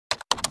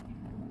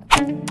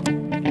Hey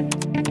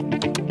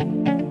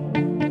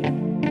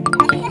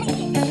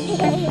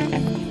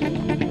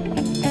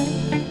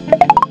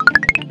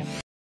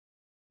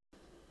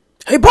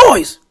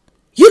boys!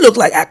 You look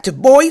like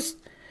active boys.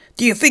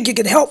 Do you think you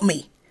can help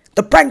me?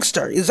 The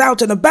prankster is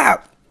out and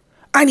about.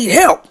 I need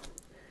help.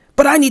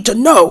 But I need to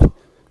know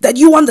that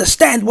you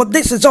understand what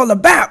this is all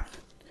about.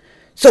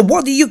 So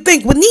what do you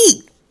think we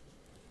need?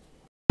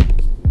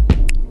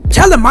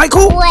 Tell him,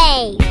 Michael.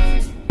 Wait.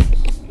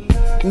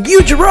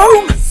 You,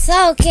 Jerome.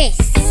 Focus.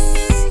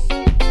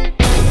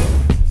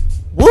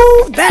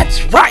 Woo,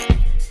 that's right.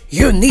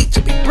 You need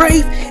to be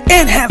brave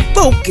and have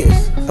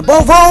focus.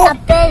 Above all,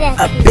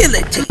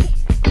 ability.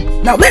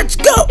 Now let's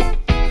go.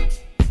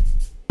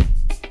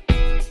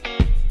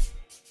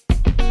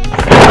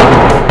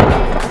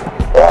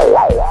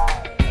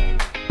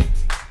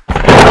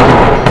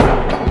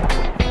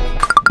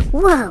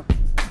 Whoa.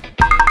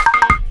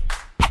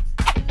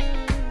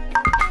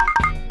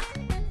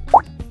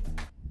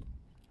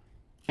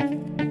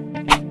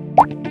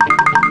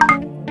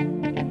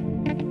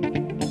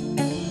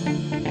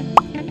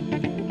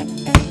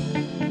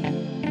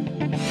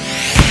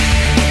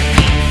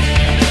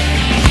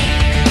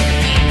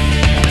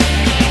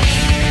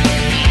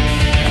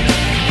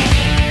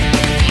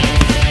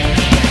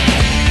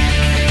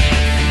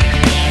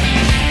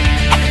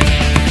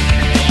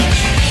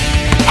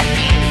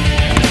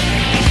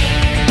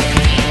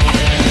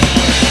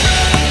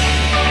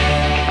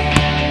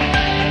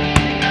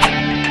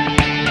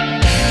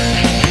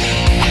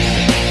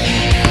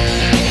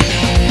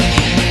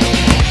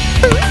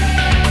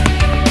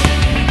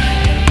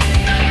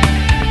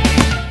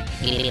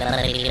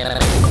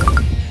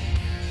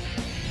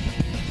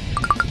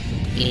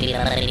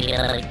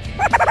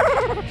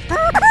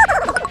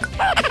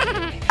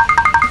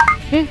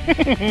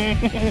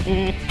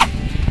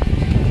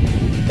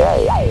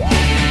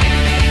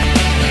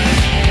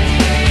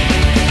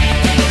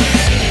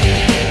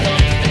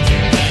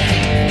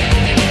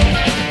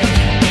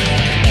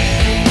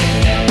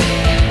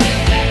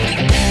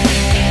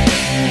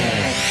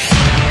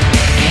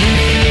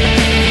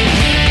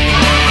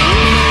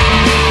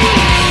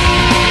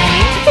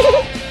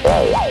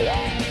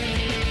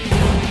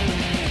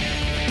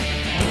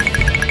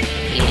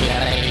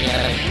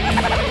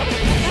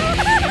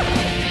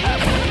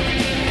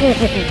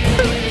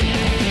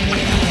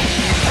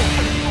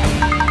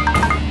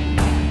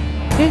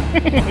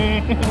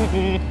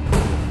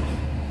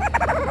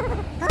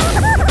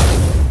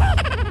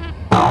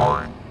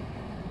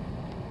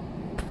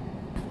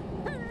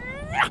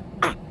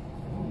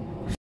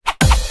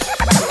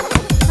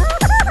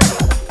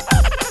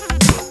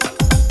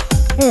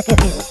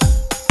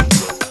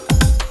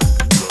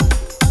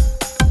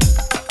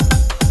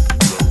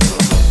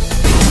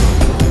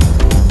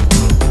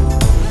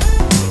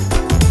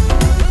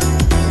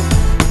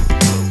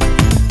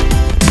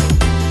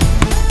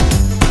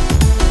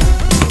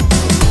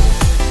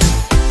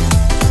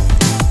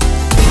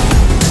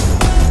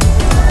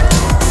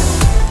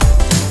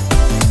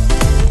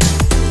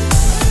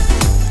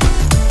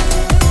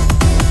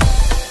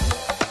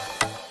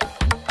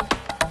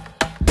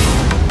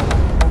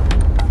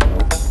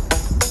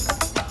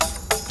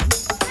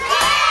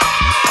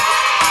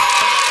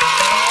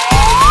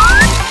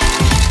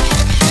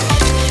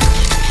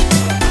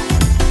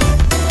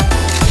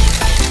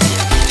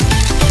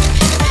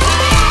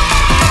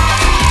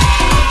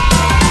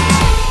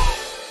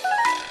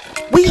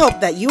 We hope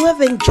that you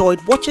have enjoyed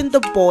watching the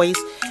boys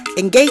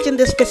engage in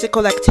this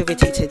physical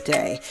activity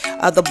today.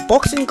 The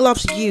boxing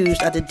gloves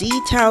used are the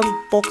Dtown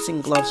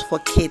boxing gloves for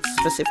kids,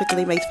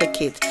 specifically made for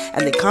kids,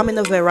 and they come in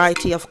a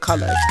variety of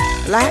colors: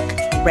 black,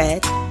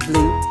 red,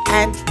 blue,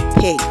 and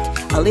pink.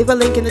 I'll leave a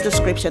link in the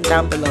description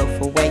down below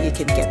for where you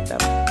can get them.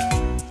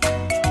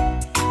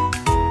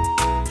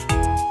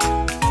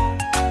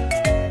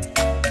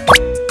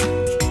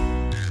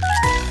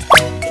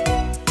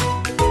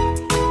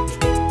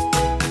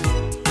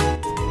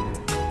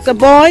 So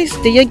boys,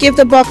 do you give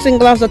the boxing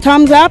gloves a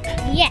thumbs up?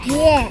 Yes.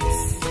 Yes.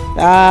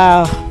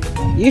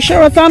 You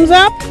sure a thumbs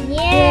up?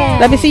 Yeah.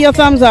 Let me see your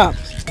thumbs up.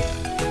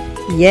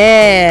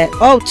 Yeah.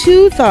 Oh,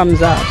 2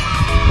 thumbs up.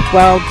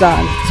 Well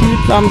done. 2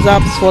 thumbs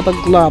ups for the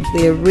gloves.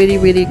 They're really,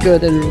 really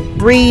good and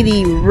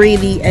really,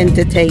 really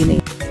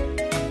entertaining.